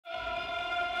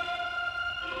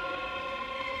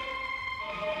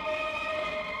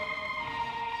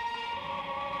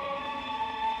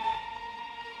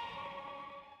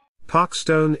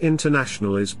PARKSTONE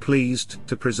International is pleased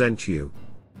to present you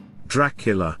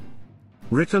Dracula.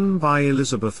 Written by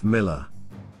Elizabeth Miller.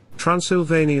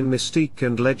 Transylvanian mystique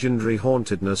and legendary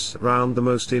hauntedness around the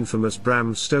most infamous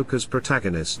Bram Stoker's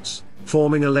protagonists,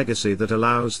 forming a legacy that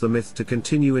allows the myth to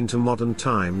continue into modern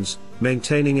times,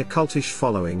 maintaining a cultish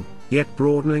following, yet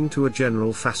broadening to a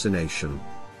general fascination.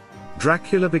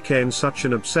 Dracula became such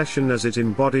an obsession as it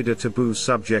embodied a taboo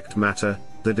subject matter,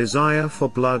 the desire for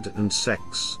blood and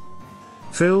sex.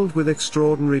 Filled with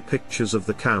extraordinary pictures of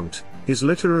the Count, his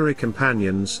literary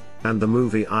companions, and the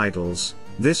movie idols,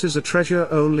 this is a treasure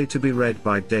only to be read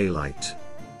by daylight.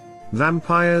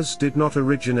 Vampires did not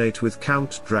originate with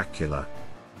Count Dracula.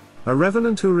 A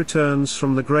revenant who returns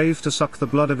from the grave to suck the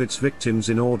blood of its victims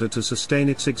in order to sustain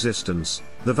its existence,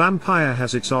 the vampire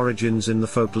has its origins in the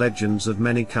folk legends of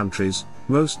many countries,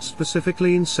 most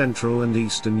specifically in Central and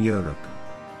Eastern Europe.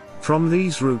 From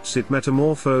these roots it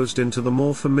metamorphosed into the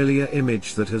more familiar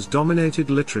image that has dominated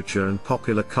literature and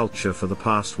popular culture for the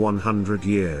past 100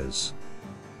 years.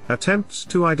 Attempts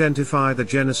to identify the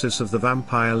genesis of the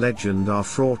vampire legend are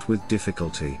fraught with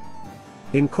difficulty.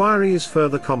 Inquiry is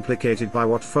further complicated by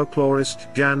what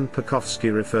folklorist Jan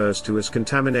Pekowski refers to as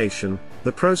contamination,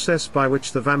 the process by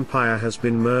which the vampire has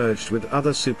been merged with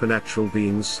other supernatural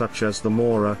beings such as the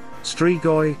Mora,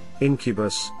 Strigoi,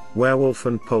 incubus, werewolf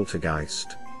and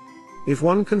poltergeist. If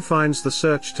one confines the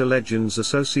search to legends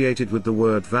associated with the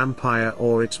word vampire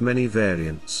or its many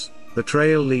variants, the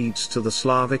trail leads to the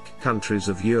Slavic countries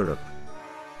of Europe.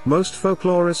 Most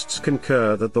folklorists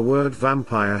concur that the word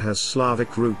vampire has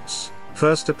Slavic roots,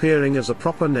 first appearing as a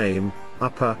proper name,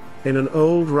 upper, in an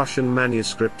old Russian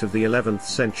manuscript of the 11th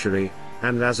century,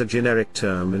 and as a generic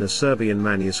term in a Serbian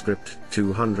manuscript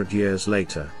 200 years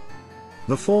later.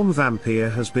 The form vampire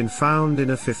has been found in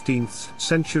a 15th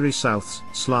century South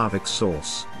Slavic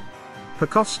source.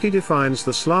 Pekowski defines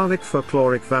the Slavic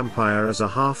folkloric vampire as a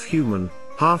half-human,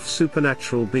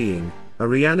 half-supernatural being, a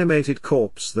reanimated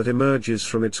corpse that emerges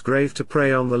from its grave to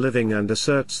prey on the living and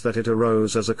asserts that it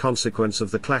arose as a consequence of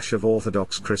the clash of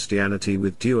Orthodox Christianity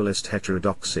with dualist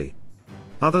heterodoxy.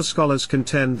 Other scholars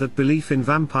contend that belief in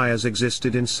vampires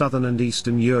existed in southern and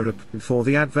eastern Europe before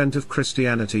the advent of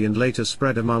Christianity and later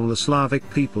spread among the Slavic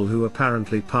people who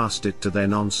apparently passed it to their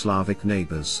non-Slavic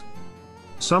neighbors.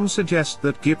 Some suggest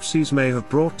that gypsies may have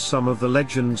brought some of the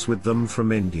legends with them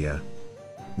from India.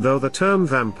 Though the term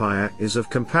vampire is of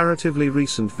comparatively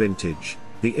recent vintage,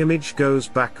 the image goes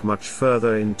back much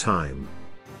further in time.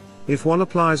 If one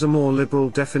applies a more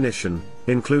liberal definition,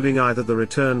 including either the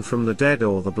return from the dead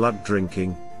or the blood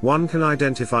drinking, one can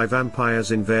identify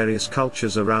vampires in various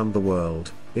cultures around the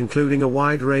world, including a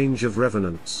wide range of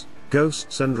revenants,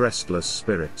 ghosts and restless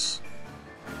spirits.